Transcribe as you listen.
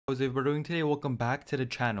How's everybody doing today? Welcome back to the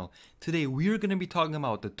channel. Today we are going to be talking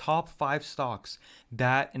about the top 5 stocks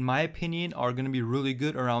that in my opinion are going to be really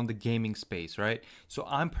good around the gaming space, right? So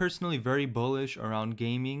I'm personally very bullish around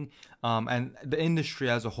gaming and the industry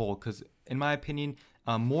as a whole, because in my opinion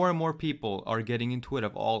more and more people are getting into it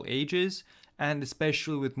of all ages, and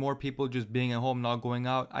especially with more people just being at home, not going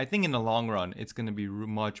out. I think in the long run it's going to be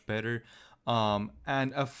much better. And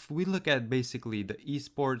if we look at basically the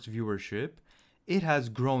esports viewership, it has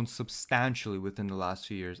grown substantially within the last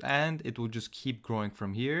few years, and it will just keep growing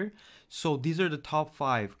from here. So these are the top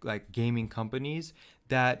 5 like gaming companies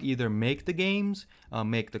that either make the games,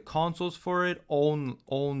 make the consoles for it, own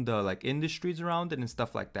the like industries around it and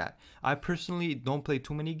stuff like that. I personally don't play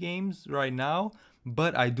too many games right now,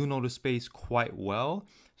 but I do know the space quite well,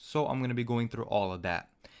 so I'm going to be going through all of that.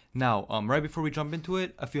 Now, right before we jump into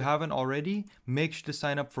it, if you haven't already, make sure to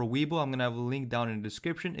sign up for Webull. I'm going to have a link down in the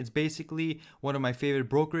description. It's basically one of my favorite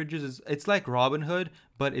brokerages. It's like Robinhood,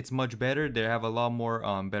 but it's much better. They have a lot more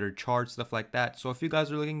better charts, stuff like that. So if you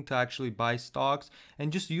guys are looking to actually buy stocks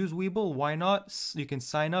and just use Webull, why not? You can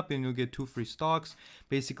sign up and you'll get 2 free stocks.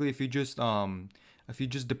 Basically, if you just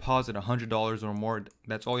deposit $100 or more,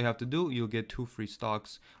 that's all you have to do. You'll get 2 free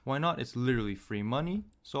stocks. Why not? It's literally free money.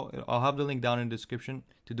 So I'll have the link down in the description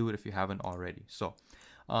to do it if you haven't already. So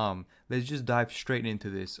let's just dive straight into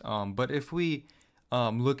this. But if we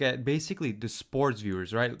look at basically the sports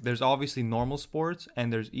viewers, right? There's obviously normal sports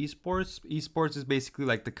and there's esports. Esports is basically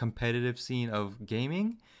like the competitive scene of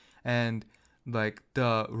gaming, and like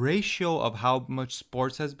the ratio of how much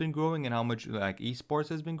sports has been growing and how much like esports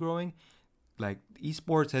has been growing. Like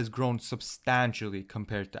esports has grown substantially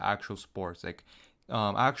compared to actual sports. Like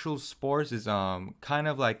actual sports is kind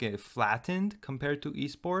of like it flattened compared to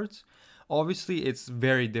esports. Obviously it's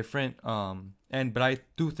very different, but I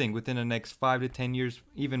do think within the next 5 to 10 years,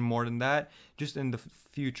 even more than that, just in the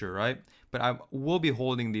future, right? But I will be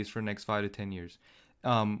holding these for the next 5 to 10 years.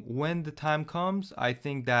 When the time comes, I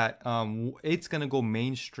think that it's gonna go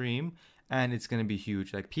mainstream and it's gonna be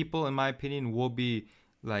huge. Like people, in my opinion, will be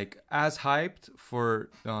like as hyped for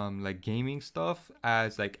like gaming stuff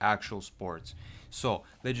as like actual sports. So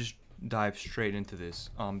let's just dive straight into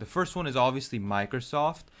this. The first one is obviously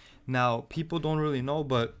Microsoft. Now people don't really know,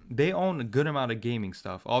 but they own a good amount of gaming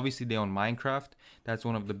stuff. Obviously they own Minecraft. That's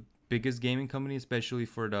one of the biggest gaming companies, especially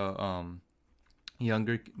for the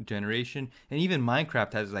younger generation. And even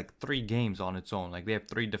Minecraft has like 3 games on its own. Like they have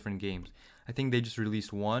 3 different games. I think they just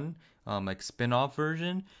released one like spin-off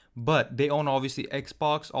version, but they own obviously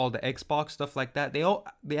Xbox, all the Xbox stuff like that.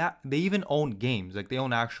 They even own games, like they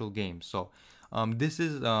own actual games. So this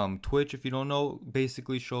is Twitch, if you don't know,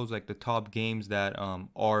 basically shows like the top games that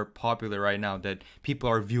are popular right now that people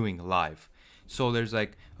are viewing live. So there's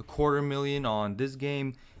like 250,000 on this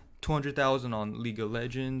game, 200,000 on League of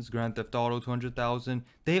Legends, Grand Theft Auto 200,000.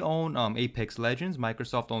 They own Apex Legends.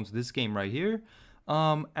 Microsoft owns this game right here.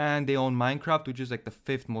 And they own Minecraft, which is like the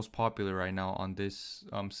 5th most popular right now on this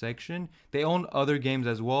section. They own other games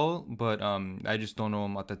as well, but I just don't know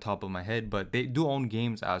them at the top of my head, but they do own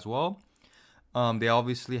games as well. They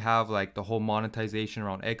obviously have like the whole monetization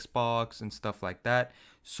around Xbox and stuff like that.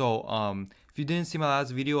 So if you didn't see my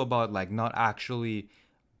last video about like not actually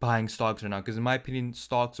buying stocks right now, because in my opinion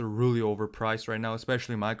stocks are really overpriced right now,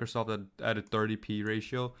 especially Microsoft at a 30p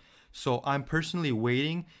ratio. So I'm personally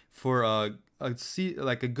waiting for a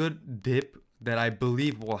good dip that I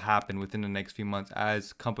believe will happen within the next few months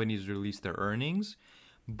as companies release their earnings.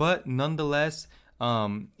 But nonetheless,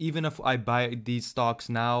 even if I buy these stocks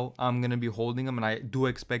now, I'm gonna be holding them, and I do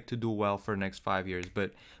expect to do well for the next 5 years.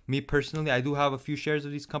 But me personally, I do have a few shares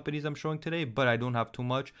of these companies I'm showing today, but I don't have too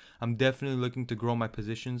much. I'm definitely looking to grow my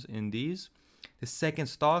positions in these. The second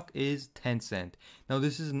stock is Tencent. Now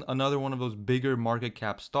this is another one of those bigger market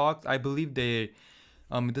cap stocks. I believe they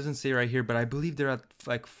it doesn't say right here, but I believe they're at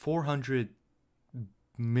like 400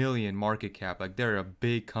 million market cap. Like they're a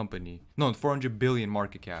big company. No, 400 billion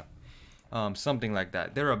market cap. Something like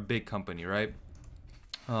that. They're a big company, right?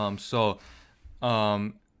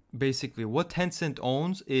 Basically what Tencent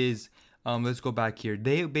owns is, let's go back here.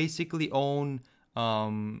 They basically own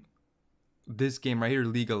this game right here,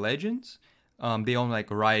 League of Legends. They own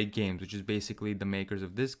like Riot Games, which is basically the makers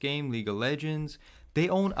of this game, League of Legends. They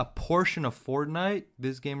own a portion of Fortnite,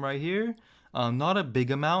 this game right here. Not a big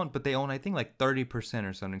amount, but they own I think like 30%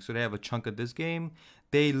 or something. So they have a chunk of this game.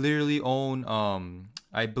 They literally own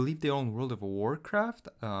I believe they own World of Warcraft.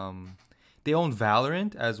 They own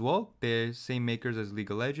Valorant as well. They're same makers as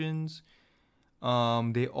League of Legends.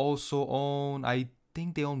 They also own, I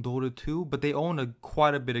think they own Dota 2, but they own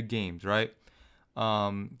quite a bit of games, right?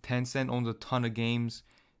 Tencent owns a ton of games.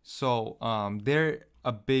 So they're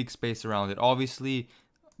a big space around it. Obviously,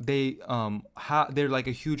 they're like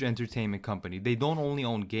a huge entertainment company. They don't only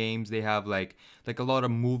own games. They have like a lot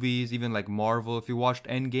of movies, even like Marvel. If you watched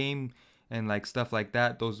Endgame and like stuff like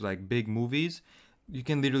that, those like big movies, you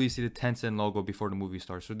can literally see the Tencent logo before the movie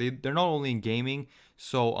starts. So they're not only in gaming.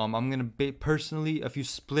 So I'm gonna personally, if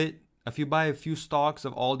you buy a few stocks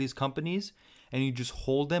of all these companies and you just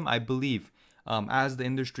hold them, I believe as the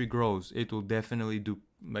industry grows, it will definitely do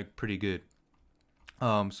like pretty good.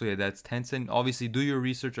 So yeah, that's Tencent. Obviously, do your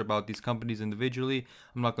research about these companies individually.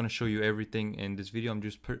 I'm not gonna show you everything in this video.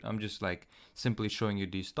 I'm just like simply showing you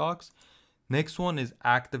these stocks. Next one is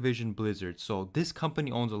Activision Blizzard. So this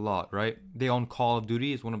company owns a lot, right? They own Call of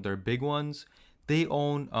Duty, is one of their big ones. They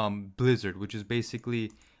own Blizzard, which is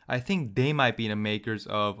basically, I think they might be the makers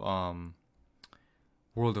of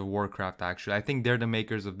World of Warcraft. Actually, I think they're the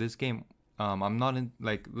makers of this game. I'm not in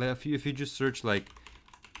like if you just search like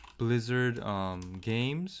Blizzard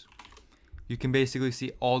games, you can basically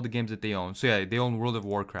see all the games that they own. So yeah, they own World of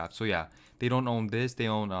Warcraft. So yeah, they don't own this. They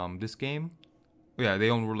own this game. Yeah, they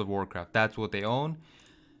own World of Warcraft. That's what they own.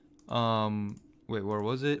 Wait, where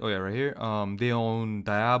was it? Oh yeah, right here. They own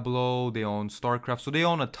Diablo. They own StarCraft. So they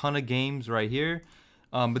own a ton of games right here.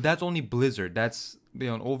 But that's only Blizzard. They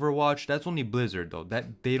own Overwatch. That's only Blizzard though.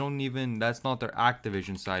 That's not their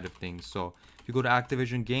Activision side of things. So if you go to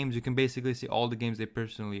Activision Games, you can basically see all the games they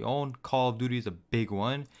personally own. Call of Duty is a big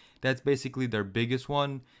one. That's basically their biggest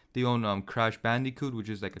one. They own Crash Bandicoot, which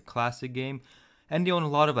is like a classic game. And they own a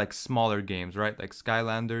lot of like smaller games, right? Like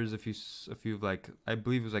Skylanders, if you've like, I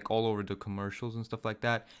believe it was like all over the commercials and stuff like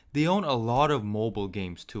that. They own a lot of mobile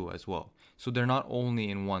games too as well. So they're not only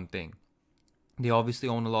in one thing. They obviously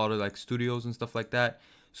own a lot of like studios and stuff like that.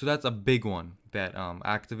 So that's a big one. That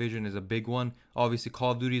Activision is a big one. Obviously,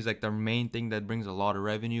 Call of Duty is like their main thing that brings a lot of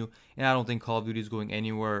revenue, and I don't think Call of Duty is going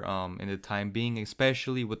anywhere in the time being,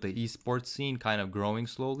 especially with the esports scene kind of growing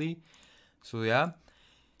slowly. So yeah.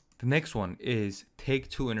 The next one is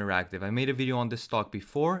Take-Two Interactive. I made a video on this stock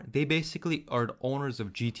before. They basically are the owners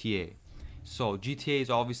of GTA. So GTA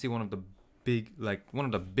is obviously one of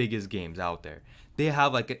the biggest games out there. They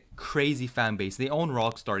have like a crazy fan base. They own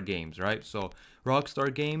Rockstar Games, right? So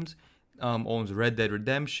Rockstar Games owns Red Dead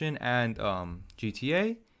Redemption and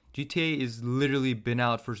GTA. GTA is literally been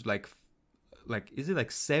out for like is it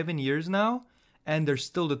like 7 years now? And they're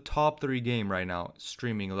still the top 3 game right now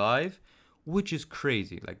streaming live, which is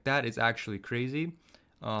crazy. Like that is actually crazy.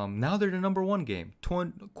 Now they're the #1 game.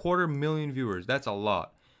 250,000 viewers. That's a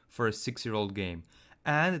lot for a 6-year-old game.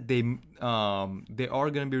 And they are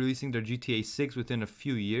gonna be releasing their GTA 6 within a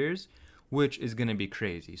few years, which is gonna be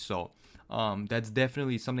crazy. So that's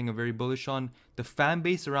definitely something I'm very bullish on. The fan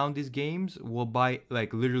base around these games will buy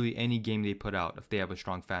like literally any game they put out if they have a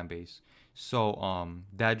strong fan base. So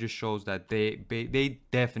that just shows that they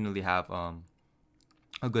definitely have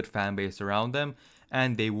a good fan base around them,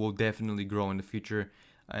 and they will definitely grow in the future,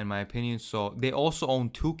 in my opinion. So they also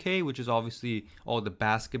own 2K, which is obviously all the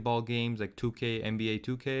basketball games like 2K, NBA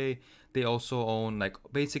 2K. They also own like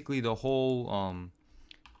basically the whole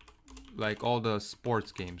like all the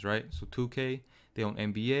sports games, right? So 2K, they own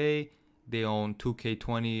NBA, they own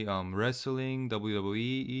 2K20 wrestling,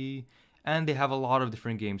 WWE, and they have a lot of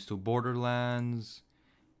different games too. Borderlands.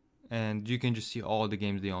 And you can just see all the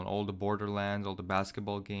games they own, all the Borderlands, all the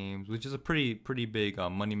basketball games, which is a pretty big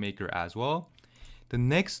moneymaker as well. The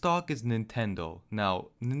next stock is Nintendo.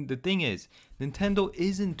 Now, the thing is, Nintendo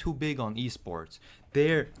isn't too big on esports.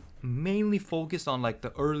 They're mainly focused on like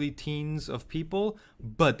the early teens of people,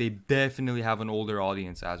 but they definitely have an older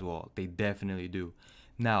audience as well. They definitely do.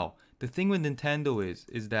 Now, the thing with Nintendo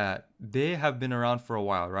is that they have been around for a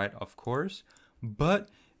while, right? Of course, but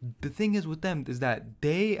the thing is with them is that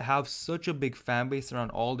they have such a big fan base around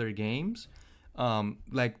all their games.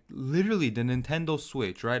 Like literally the Nintendo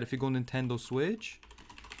Switch, right? If you go Nintendo Switch,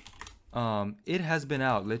 it has been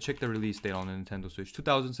out. Let's check the release date on the Nintendo Switch,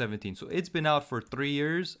 2017. So it's been out for 3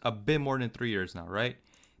 years, a bit more than 3 years now, right?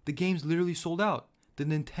 The game's literally sold out. The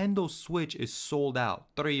Nintendo Switch is sold out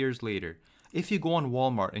 3 years later. If you go on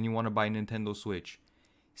Walmart and you want to buy a Nintendo Switch,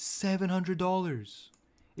 $700.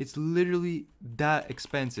 It's literally that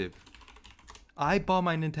expensive. I bought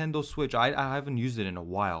my Nintendo Switch. I haven't used it in a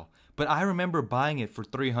while, but I remember buying it for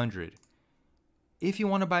 $300. If you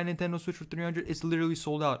want to buy a Nintendo Switch for $300, it's literally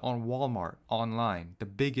sold out on Walmart online, the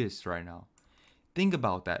biggest right now. Think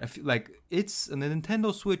about that. If like the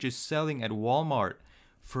Nintendo Switch is selling at Walmart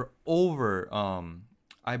for over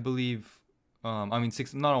I believe not on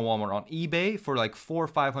Walmart, on eBay for like $400 or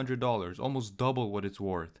 $500, almost double what it's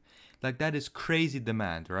worth. Like that is crazy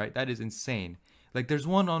demand, right? That is insane. Like there's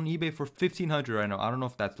one on eBay for $1,500 right now. I don't know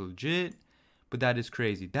if that's legit, but that is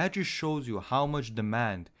crazy. That just shows you how much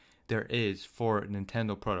demand there is for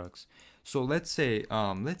Nintendo products. So let's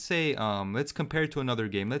let's compare it to another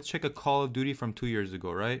game. Let's check a Call of Duty from 2 years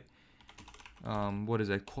ago, right? What is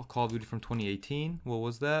that? Call of Duty from 2018. What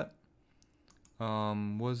was that?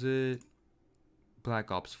 Was it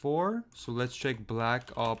Black Ops 4? So let's check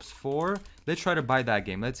Black Ops 4. Let's try to buy that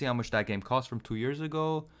game. Let's see how much that game cost from 2 years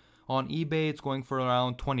ago. On eBay, it's going for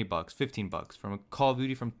around 20 bucks, 15 bucks from a Call of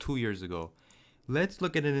Duty from 2 years ago. Let's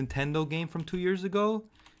look at a Nintendo game from 2 years ago.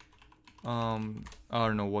 I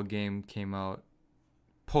don't know what game came out.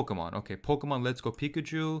 Pokemon. Okay, Pokemon Let's Go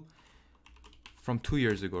Pikachu from 2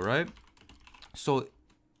 years ago, right? So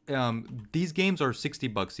these games are 60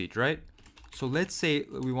 bucks each, right? So let's say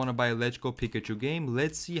we want to buy a Let's Go Pikachu game.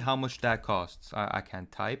 Let's see how much that costs. I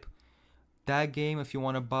can't type. That game, if you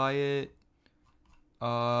want to buy it,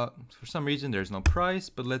 for some reason there's no price,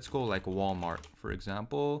 but let's go like Walmart, for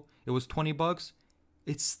example. It was 20 bucks.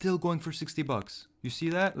 It's still going for 60 bucks. You see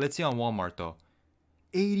that? Let's see on Walmart though.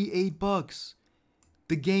 88 bucks.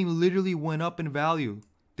 The game literally went up in value.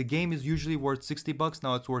 The game is usually worth 60 bucks.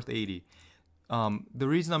 Now it's worth 80. The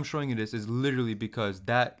reason I'm showing you this is literally because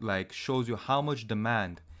that like shows you how much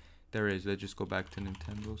demand there is. Let's just go back to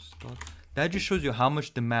Nintendo stock. That just shows you how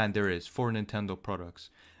much demand there is for Nintendo products.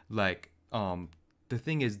 Like, the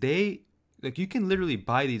thing is, you can literally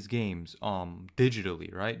buy these games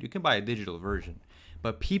digitally, right? You can buy a digital version,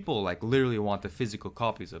 but people like literally want the physical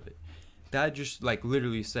copies of it. That just like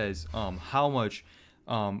literally says how much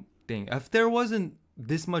thing. If there wasn't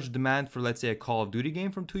this much demand for, let's say, a Call of Duty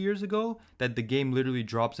game from 2 years ago, that the game literally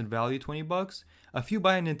drops in value 20 bucks, if you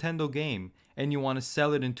buy a Nintendo game and you want to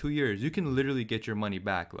sell it in 2 years, you can literally get your money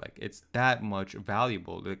back. Like, it's that much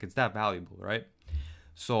valuable. Like, it's that valuable, right?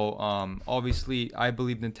 So obviously I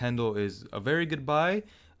believe Nintendo is a very good buy.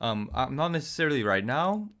 Not necessarily right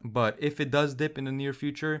now, but if it does dip in the near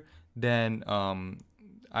future, then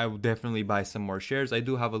I will definitely buy some more shares. I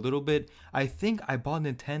do have a little bit. I think I bought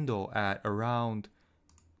Nintendo at around,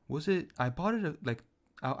 I bought it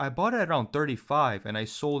at around 35 and I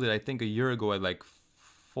sold it I think a year ago at like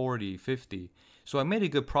 40, 50. So I made a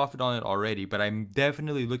good profit on it already, but I'm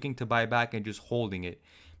definitely looking to buy back and just holding it,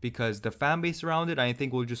 because the fan base around it, I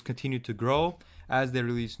think, will just continue to grow as they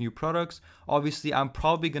release new products. Obviously, I'm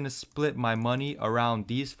probably going to split my money around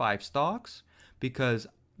these 5 stocks, because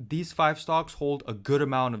these 5 stocks hold a good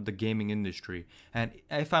amount of the gaming industry. And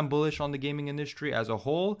if I'm bullish on the gaming industry as a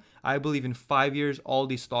whole, I believe in 5 years, all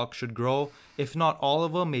these stocks should grow. If not all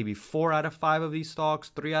of them, maybe 4 out of 5 of these stocks,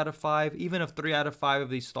 3 out of 5. Even if 3 out of 5 of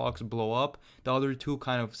these stocks blow up, the other 2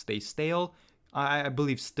 kind of stay stale. I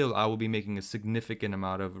believe still I will be making a significant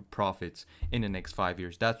amount of profits in the next 5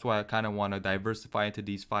 years. That's why I kind of want to diversify into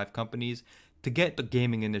these 5 companies to get the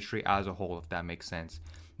gaming industry as a whole, if that makes sense.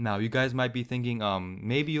 Now, you guys might be thinking,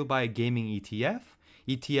 maybe you'll buy a gaming ETF.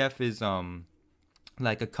 ETF is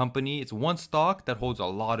like a company. It's one stock that holds a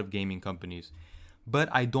lot of gaming companies. But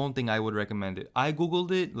I don't think I would recommend it. I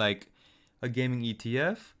Googled it, like a gaming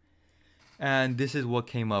ETF. And this is what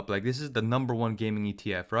came up. Like, this is the #1 gaming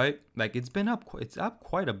ETF, right? Like, it's up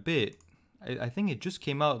quite a bit. I think it just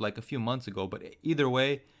came out like a few months ago. But either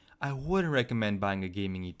way, I wouldn't recommend buying a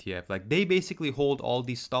gaming ETF. Like, they basically hold all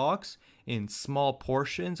these stocks in small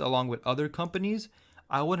portions along with other companies.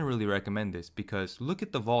 I wouldn't really recommend this, because look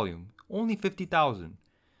at the volume. Only 50,000.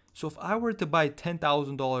 So if I were to buy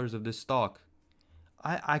 $10,000 of this stock,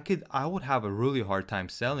 I would have a really hard time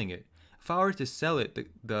selling it. If I were to sell it,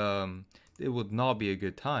 it would not be a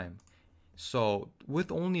good time. So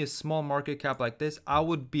with only a small market cap like this, I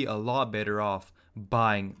would be a lot better off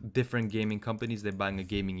buying different gaming companies than buying a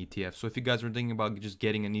gaming ETF. So if you guys were thinking about just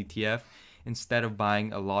getting an ETF instead of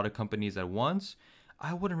buying a lot of companies at once,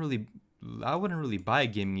 I wouldn't really buy a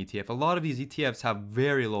gaming ETF. A lot of these ETFs have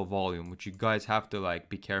very low volume, which you guys have to like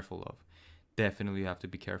be careful of. Definitely have to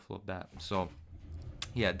be careful of that. So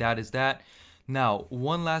yeah, that is that. Now,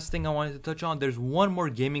 one last thing I wanted to touch on. There's one more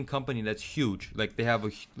gaming company that's huge. Like,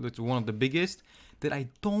 it's one of the biggest that I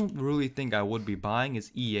don't really think I would be buying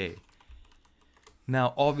is EA.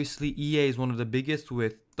 Now, obviously, EA is one of the biggest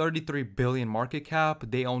with 33 billion market cap.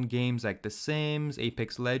 They own games like The Sims,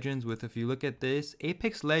 Apex Legends. If you look at this,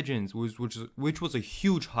 Apex Legends which was a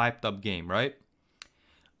huge hyped up game, right?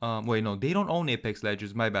 Wait, no, they don't own Apex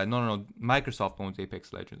Legends. My bad. No. Microsoft owns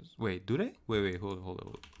Apex Legends. Wait, do they? Wait.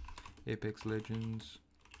 Hold. Apex Legends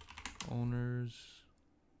owners.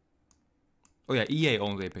 Oh yeah, EA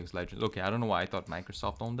owns Apex Legends. Okay, I don't know why I thought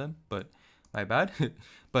Microsoft owned them, but my bad.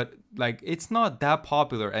 But like, it's not that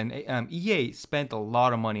popular, and EA spent a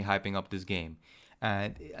lot of money hyping up this game.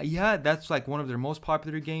 And yeah, that's like one of their most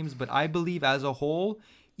popular games, but I believe as a whole,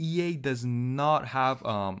 EA does not have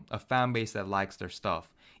a fan base that likes their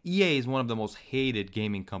stuff. EA is one of the most hated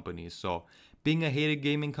gaming companies. So being a hated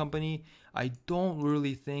gaming company, I don't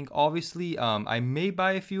really think, obviously, I may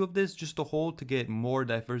buy a few of this just to hold to get more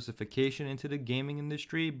diversification into the gaming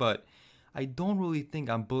industry, but I don't really think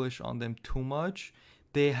I'm bullish on them too much.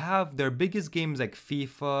 They have their biggest games like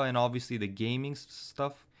FIFA and obviously the gaming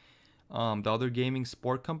stuff, the other gaming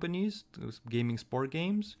sport companies, those gaming sport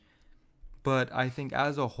games. But I think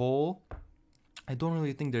as a whole, I don't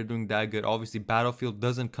really think they're doing that good. Obviously, Battlefield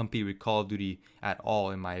doesn't compete with Call of Duty at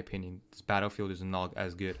all, in my opinion. This Battlefield is not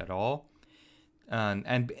as good at all.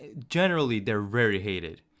 And generally, they're very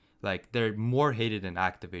hated. Like, they're more hated than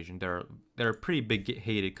Activision. They're a pretty big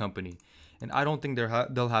hated company. And I don't think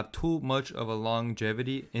they'll have too much of a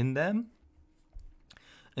longevity in them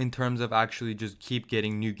in terms of actually just keep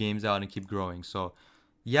getting new games out and keep growing. So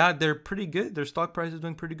yeah, they're pretty good. Their stock price is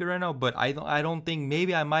doing pretty good right now, but I don't think,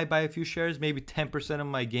 maybe I might buy a few shares. Maybe 10% of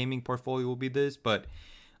my gaming portfolio will be this, but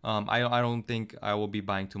I don't think I will be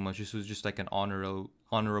buying too much. This was just like an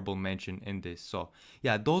honorable mention in this. So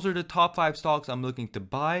yeah, those are the top 5 stocks I'm looking to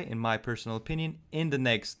buy, in my personal opinion, in the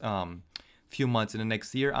next few months, in the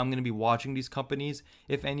next year. I'm going to be watching these companies.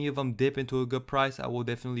 If any of them dip into a good price, I will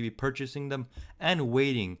definitely be purchasing them and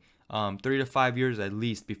waiting 3 to 5 years at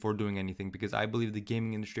least before doing anything, because I believe the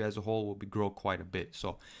gaming industry as a whole will grow quite a bit.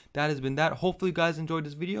 So that has been that. Hopefully you guys enjoyed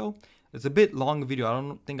this video. It's a bit long video. I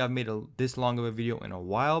don't think I've made this long of a video in a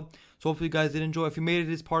while. So hopefully you guys did enjoy. If you made it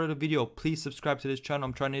this part of the video, please subscribe to this channel.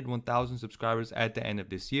 I'm trying to hit 1,000 subscribers at the end of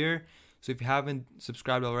this year. So if you haven't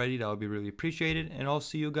subscribed already, that would be really appreciated. And I'll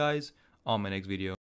see you guys on my next video.